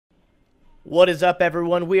What is up,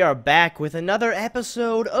 everyone? We are back with another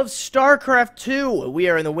episode of Starcraft 2. We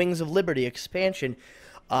are in the Wings of Liberty expansion.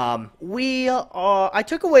 I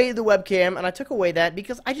took away the webcam, and I took away that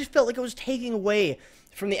because I just felt like it was taking away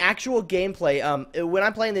from the actual gameplay. When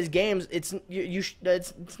I'm playing these games, it's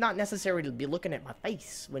not necessary to be looking at my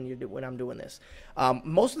face when I'm doing this.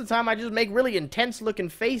 Most of the time, I just make really intense-looking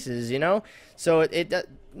faces, you know? So it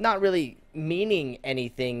not really meaning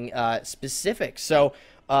anything specific. So,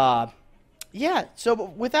 yeah, so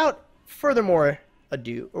without further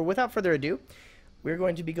ado, we're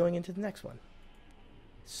going to be going into the next one.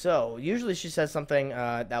 So, usually she says something,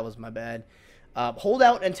 that was my bad. Hold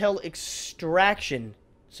out until extraction.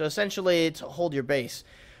 So essentially, it's hold your base.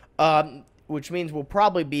 Which means we'll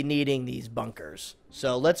probably be needing these bunkers.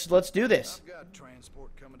 So let's do this. I've got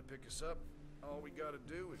transport coming to pick us up. All we gotta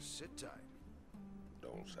do is sit tight.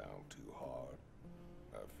 Don't sound too hard.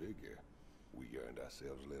 I figure we earned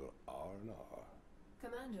ourselves a little R&R.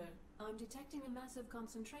 Commander, I'm detecting a massive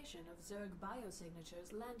concentration of Zerg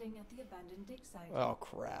biosignatures landing at the abandoned dig site. Oh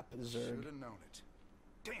crap, Zerg. Should have known it.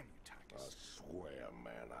 Damn you, I Titus. swear,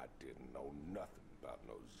 man, I didn't know nothing about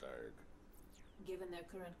no Zerg. Given their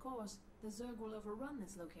current course, the Zerg will overrun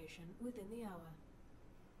this location within the hour.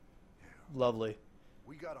 Lovely.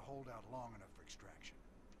 We gotta hold out long enough for extraction.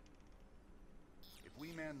 If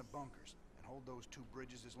we man the bunkers and hold those two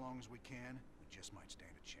bridges as long as we can, we just might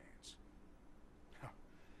stand a chance.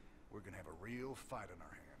 We're gonna have a real fight on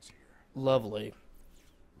our hands here. Lovely.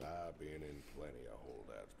 I've been in plenty of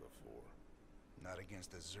holdouts before. Not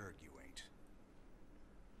against the Zerg, you ain't.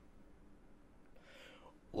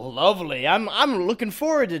 Well, lovely. I'm looking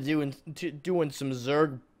forward to doing some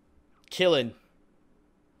Zerg killing.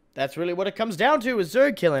 That's really what it comes down to, is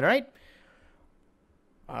Zerg killing, right?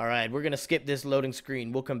 Alright, we're gonna skip this loading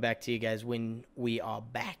screen. We'll come back to you guys when we are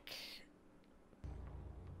back.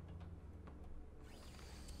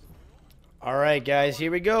 Alright, guys, here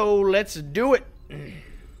we go. Let's do it.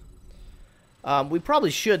 We probably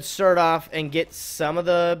should start off and get some of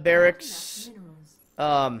the barracks.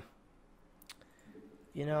 You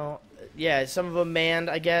know, yeah, some of them manned,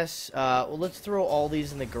 I guess. Well, let's throw all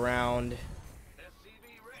these in the ground.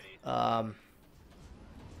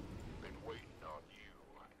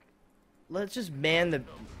 Let's just man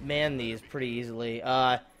these pretty easily.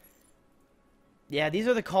 Yeah, these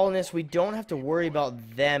are the colonists. We don't have to worry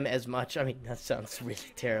about them as much. I mean, that sounds really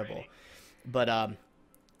terrible. But,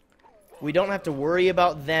 we don't have to worry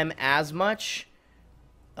about them as much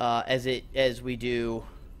as we do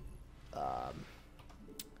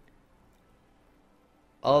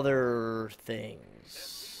other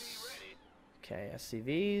things. Okay,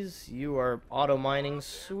 SCVs, you are auto mining,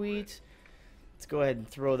 sweet. Let's go ahead and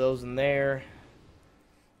throw those in there.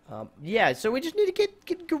 Yeah, so we just need to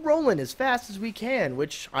get rolling as fast as we can,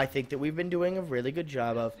 which I think that we've been doing a really good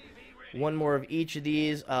job of. One more of each of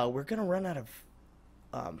these. We're gonna run out of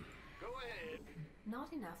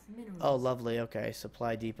Not enough minerals. oh, lovely. Okay,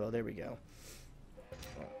 supply depot. There we go.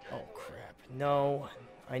 Oh, crap. No.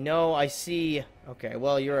 I know. I see. Okay,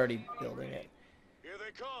 well, you're already building it. Here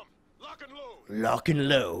they come. Lock and load. Lock and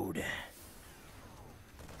load.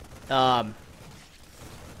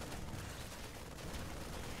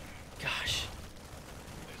 Gosh.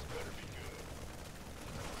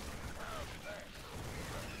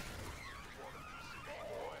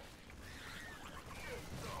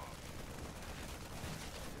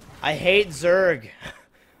 I hate Zerg.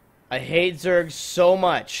 I hate Zerg so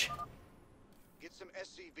much. Get some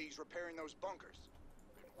SCVs repairing those bunkers.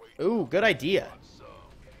 Ooh, good idea.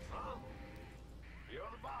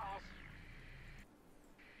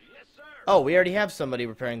 Oh, we already have somebody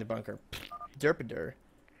repairing the bunker. Derpader.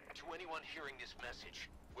 To anyone hearing this message,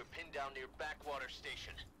 we're pinned down near Backwater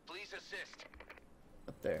Station. Please assist.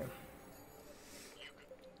 Up there.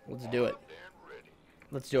 Let's do it.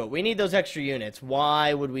 Let's do it. We need those extra units.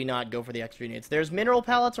 Why would we not go for the extra units? There's mineral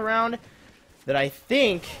pallets around that I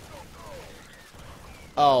think...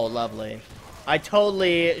 Oh, lovely. I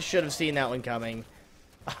totally should have seen that one coming.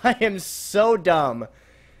 I am so dumb.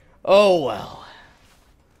 Oh, well.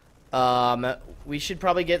 We should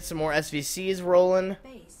probably get some more SVCs rolling.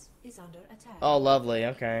 Base is under attack. Oh, lovely.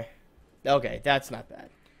 Okay. Okay, that's not bad.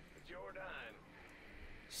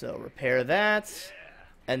 So, repair that.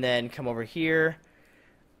 And then come over here.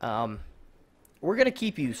 We're gonna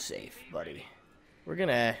keep you safe, buddy. We're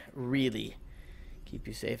gonna really keep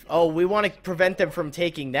you safe. Oh, we want to prevent them from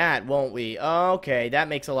taking that, won't we? Okay, that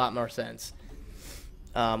makes a lot more sense.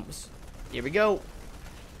 Here we go.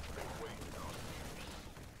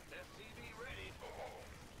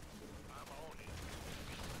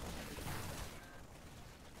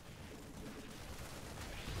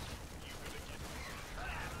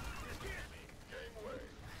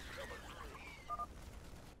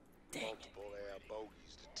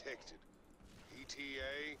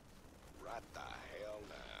 ETA? Right the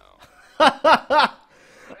hell now.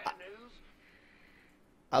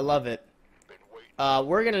 I love it.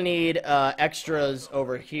 We're gonna need extras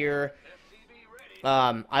over here.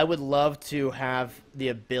 I would love to have the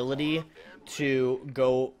ability to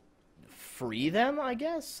go free them, I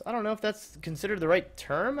guess. I don't know if that's considered the right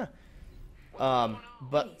term. But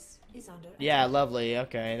Base is under yeah, lovely.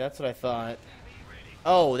 Okay, that's what I thought.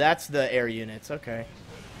 Oh, that's the air units. Okay.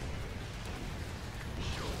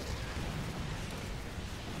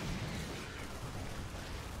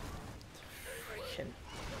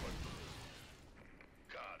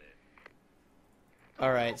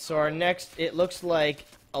 Alright, so our next, it looks like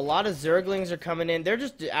a lot of Zerglings are coming in. They're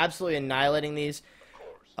just absolutely annihilating these,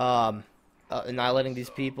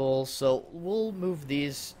 people. So we'll move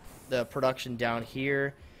the production down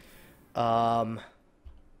here. We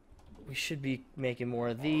should be making more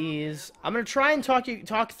of these. I'm gonna try and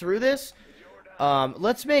talk through this.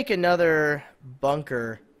 Let's make another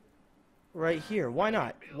bunker right here. Why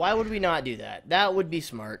not? Why would we not do that? That would be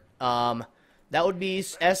smart. That would be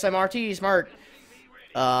SMRT smart.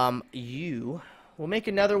 We'll make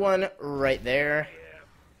another one right there.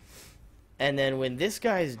 And then when this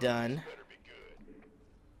guy's done,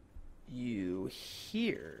 you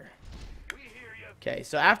here. Okay,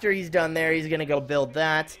 so after he's done there, he's gonna go build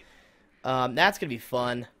that. That's gonna be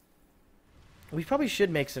fun. We probably should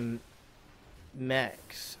make some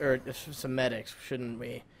mechs, or some medics, shouldn't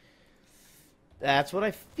we? That's what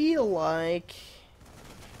I feel like.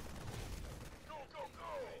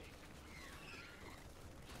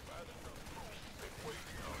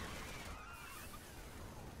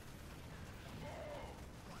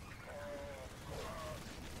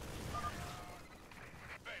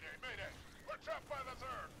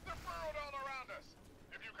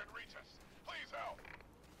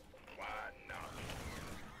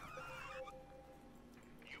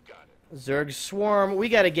 Zerg swarm. We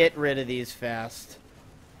gotta get rid of these fast.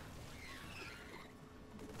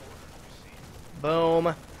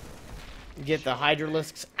 Boom. Get the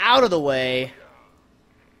hydralisks out of the way.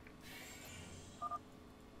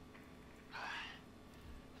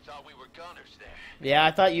 Thought we were gunners there. Yeah,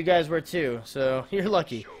 I thought you guys were too, so you're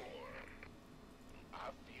lucky. I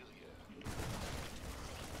feel ya.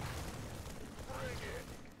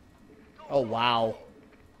 Oh, wow.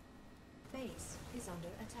 Base is under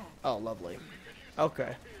attack. Oh, lovely.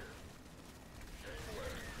 Okay.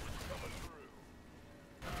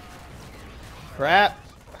 Crap.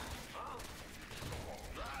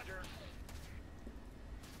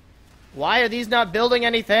 Why are these not building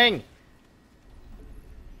anything?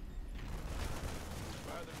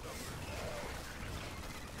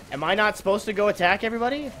 Am I not supposed to go attack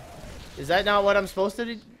everybody? Is that not what I'm supposed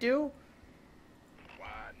to do?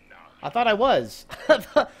 I thought I was. I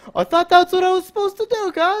thought that's what I was supposed to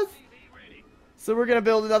do, guys. So we're gonna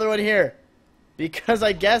build another one here, because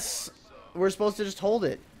I guess we're supposed to just hold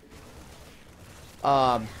it.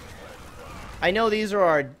 I know these are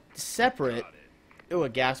our separate. Ooh, a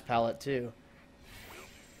gas pallet too.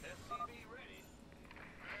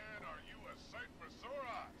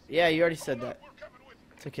 Yeah, you already said that.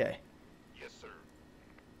 It's okay.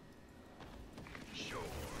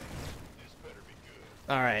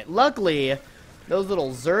 Alright, luckily, those little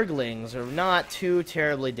Zerglings are not too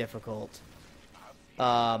terribly difficult.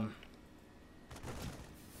 Die,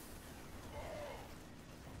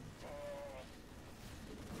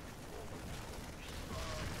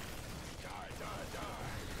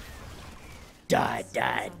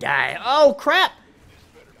 die, die. Oh, crap!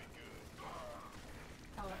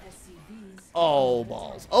 Our SCVs Oh,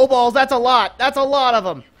 balls. Oh, balls, that's a lot. That's a lot of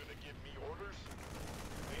them.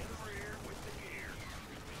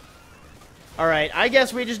 Alright, I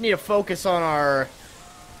guess we just need to focus on our...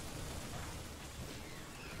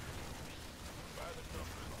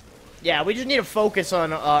 Yeah, we just need to focus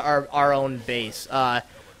on our own base.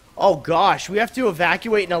 Oh gosh, we have to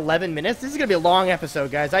evacuate in 11 minutes? This is going to be a long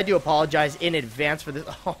episode, guys. I do apologize in advance for this.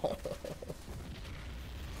 Oh,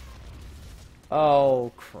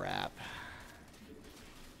 oh crap.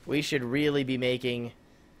 We should really be making...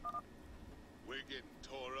 We're getting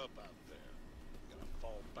tore up out there. Gonna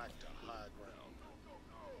fall back to high ground.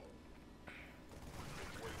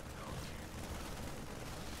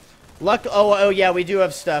 Luck. Oh, yeah, we do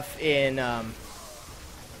have stuff in,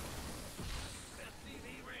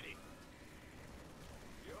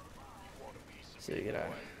 So you're gonna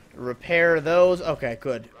repair those. Okay,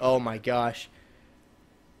 good. Oh my gosh.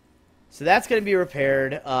 So that's gonna be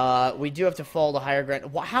repaired. We do have to fall to higher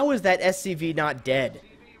ground. How is that SCV not dead?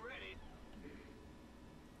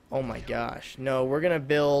 Oh my gosh. No, we're gonna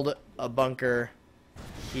build a bunker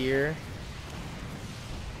here.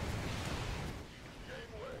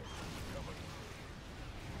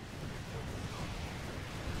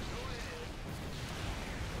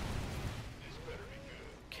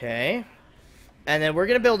 Okay. And then we're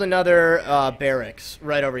going to build another barracks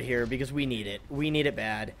right over here because we need it. We need it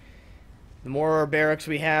bad. The more barracks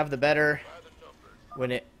we have, the better.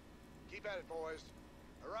 When it... Keep at it, boys.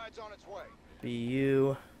 A ride's on its way.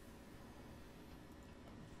 BU.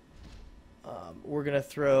 We're going to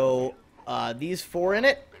throw these 4 in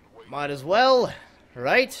it. Might as well.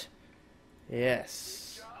 Right? Yes.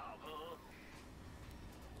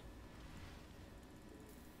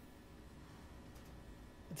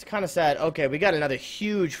 It's kind of sad. Okay, we got another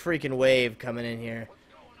huge freaking wave coming in here.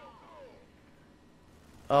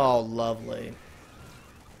 Oh, lovely.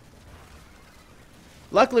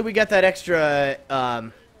 Luckily, we got that extra,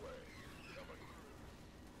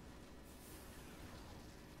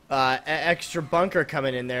 extra bunker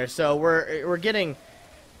coming in there, so we're getting,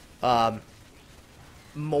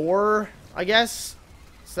 more, I guess.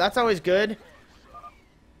 So that's always good.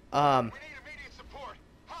 We need immediate support.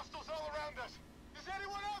 Hostiles all around us. Is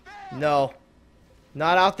anyone out there? No.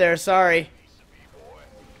 Not out there, sorry.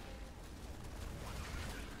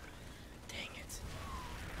 Dang it.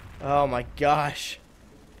 Oh my gosh.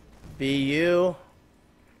 BU.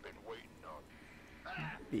 Been waiting on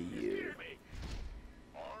BU.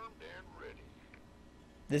 armed and ready.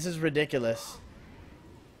 This is ridiculous.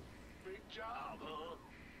 Big job, huh?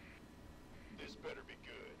 This better be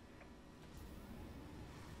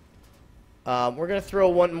good. We're gonna throw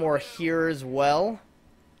one more here as well.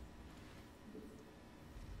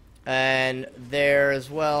 And there as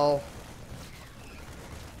well.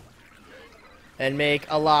 And make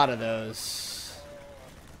a lot of those.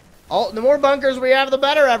 The more bunkers we have, the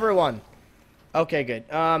better, everyone. Okay, good.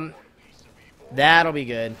 That'll be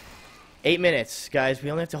good. 8 minutes, guys. We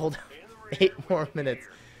only have to hold 8 more minutes.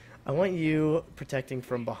 I want you protecting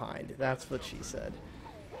from behind. That's what she said.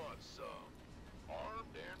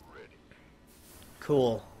 Armed and ready.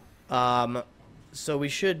 Cool. So we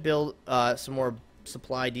should build some more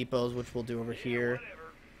supply depots, which we'll do over here.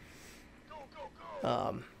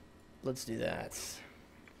 Let's do that.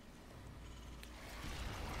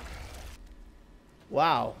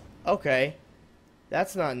 Wow. Okay.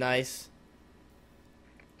 That's not nice.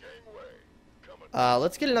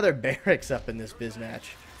 Let's get another barracks up in this biz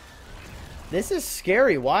match. This is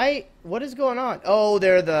scary. Why? What is going on? Oh,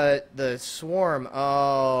 they're the swarm.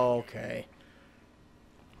 Oh, okay.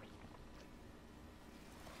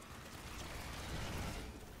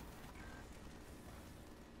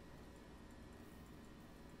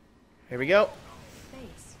 Here we go.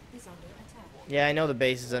 Base is under attack. Yeah, I know the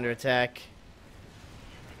base is under attack.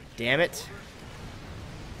 Damn it.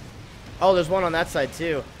 Oh, there's one on that side,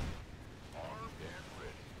 too.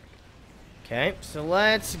 Okay, so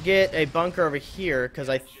let's get a bunker over here, because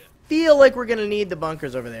I feel like we're going to need the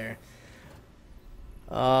bunkers over there.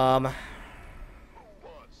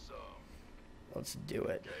 Let's do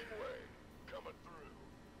it.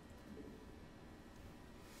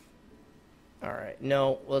 Alright,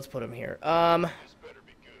 no, let's put them here.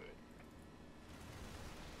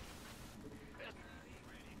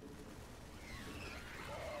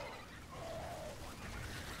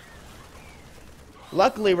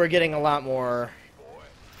 Luckily, we're getting a lot more.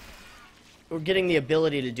 We're getting the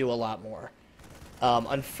ability to do a lot more.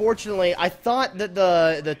 Unfortunately, I thought that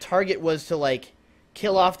the target was to, like,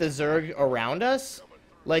 kill off the Zerg around us.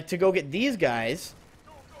 Like, to go get these guys.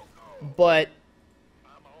 But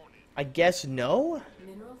I guess no?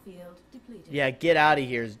 Mineral field depleted. Yeah, get out of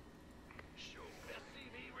here.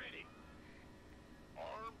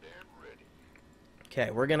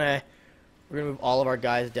 Okay, we're gonna move all of our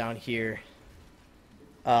guys down here.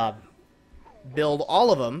 Build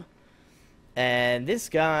all of them. And this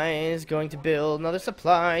guy is going to build another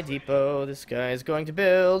supply depot. This guy is going to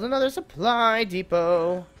build another supply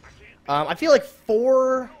depot. I feel like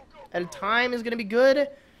 4 at a time is going to be good.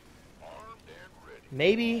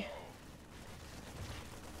 Maybe.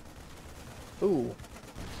 Ooh.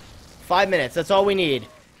 5 minutes. That's all we need.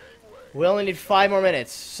 We only need 5 more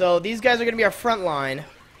minutes. So these guys are going to be our front line.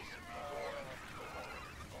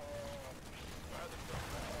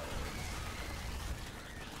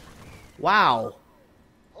 Wow.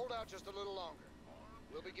 Hold out just a little longer.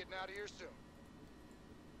 We'll be getting out of here soon.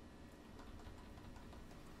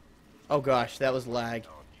 Oh gosh, that was lag.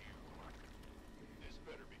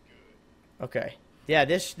 Okay. Yeah,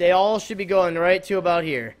 they all should be going right to about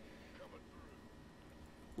here.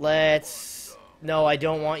 Let's... No, I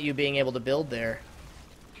don't want you being able to build there.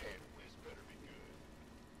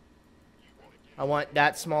 I want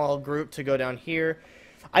that small group to go down here.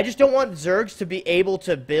 I just don't want Zergs to be able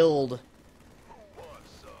to build,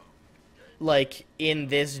 like, in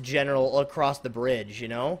this general across the bridge, you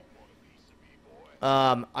know?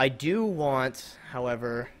 I do want,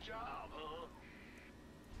 however,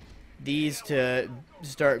 these to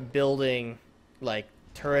start building, like,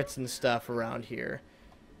 turrets and stuff around here.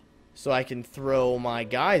 So I can throw my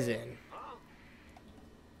guys in.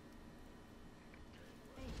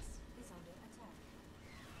 Base is under attack.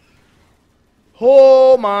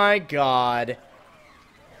 Oh my god.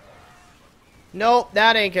 Nope,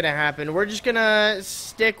 that ain't gonna happen. We're just gonna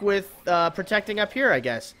stick with protecting up here, I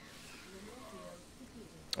guess.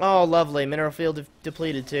 Oh, lovely. Mineral field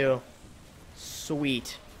depleted, too.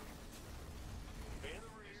 Sweet.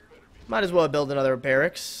 Might as well build another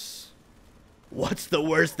barracks. What's the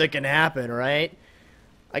worst that can happen, right?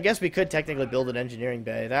 I guess we could technically build an engineering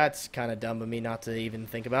bay. That's kind of dumb of me not to even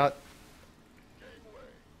think about.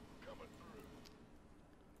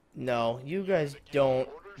 No, you guys don't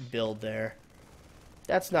build there.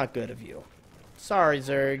 That's not good of you. Sorry,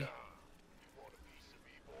 Zerg.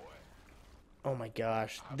 Oh my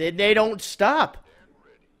gosh. They don't stop.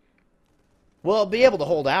 Well, I'll be able to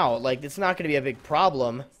hold out. Like, it's not going to be a big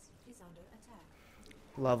problem. Is under attack.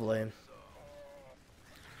 Lovely.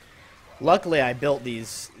 Luckily, I built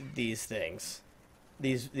these things.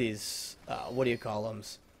 These what do you call them?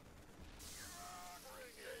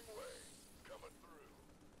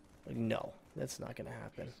 No, that's not going to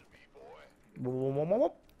happen.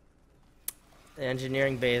 The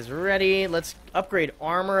engineering bay is ready. Let's upgrade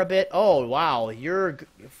armor a bit. Oh, wow. You're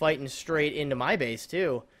fighting straight into my base,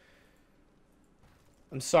 too.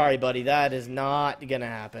 I'm sorry, buddy. That is not going to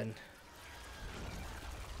happen.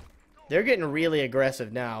 They're getting really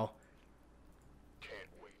aggressive now.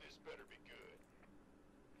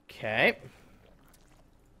 Okay.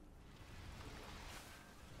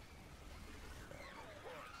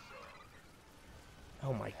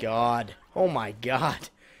 Oh, my God. Oh, my God.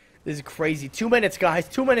 This is crazy. 2 minutes, guys.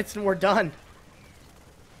 2 minutes and we're done.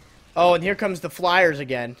 Oh, and here comes the flyers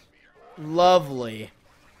again. Lovely.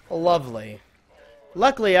 Lovely.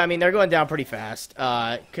 Luckily, I mean, they're going down pretty fast.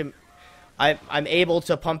 I'm able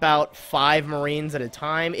to pump out 5 Marines at a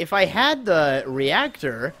time. If I had the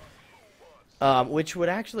reactor, which would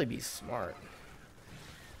actually be smart.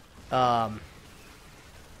 Probably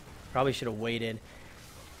should have waited.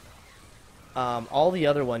 All the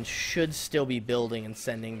other ones should still be building and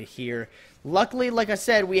sending to here. Luckily, like I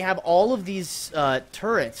said, we have all of these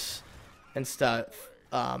turrets and stuff.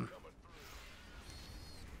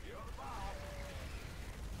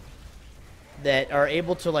 That are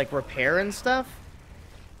able to, like, repair and stuff.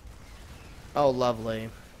 Oh, lovely.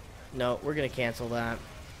 No, we're going to cancel that.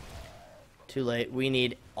 Too late. We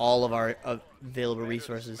need all of our available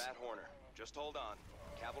resources. Matt Horner. Just hold on.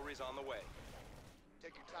 Cavalry's on the way.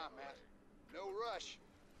 Take your time, Matt. No rush.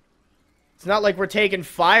 It's not like we're taking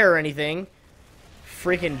fire or anything.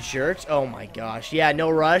 Freaking jerks. Oh my gosh. Yeah,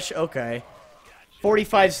 no rush. Okay.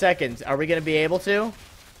 45 seconds. Are we going to be able to?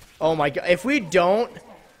 Oh my god. If we don't,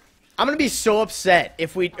 I'm going to be so upset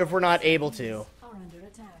if we're not able to. Are under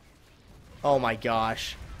attack. Oh my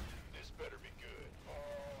gosh. This better be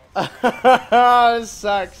good. This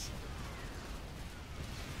sucks.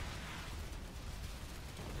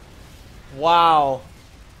 Wow.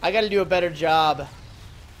 I gotta do a better job.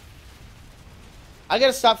 I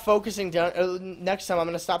gotta stop focusing down. Next time, I'm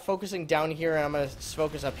gonna stop focusing down here and I'm gonna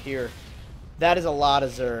focus up here. That is a lot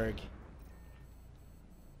of Zerg.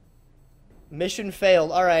 Mission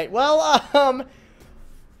failed. Alright, well,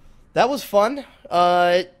 that was fun.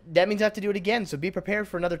 That means I have to do it again, so be prepared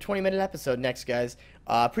for another 20-minute episode next, guys.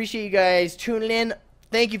 Appreciate you guys tuning in.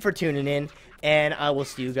 Thank you for tuning in, and I will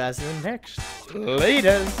see you guys in the next.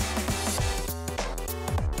 Laters.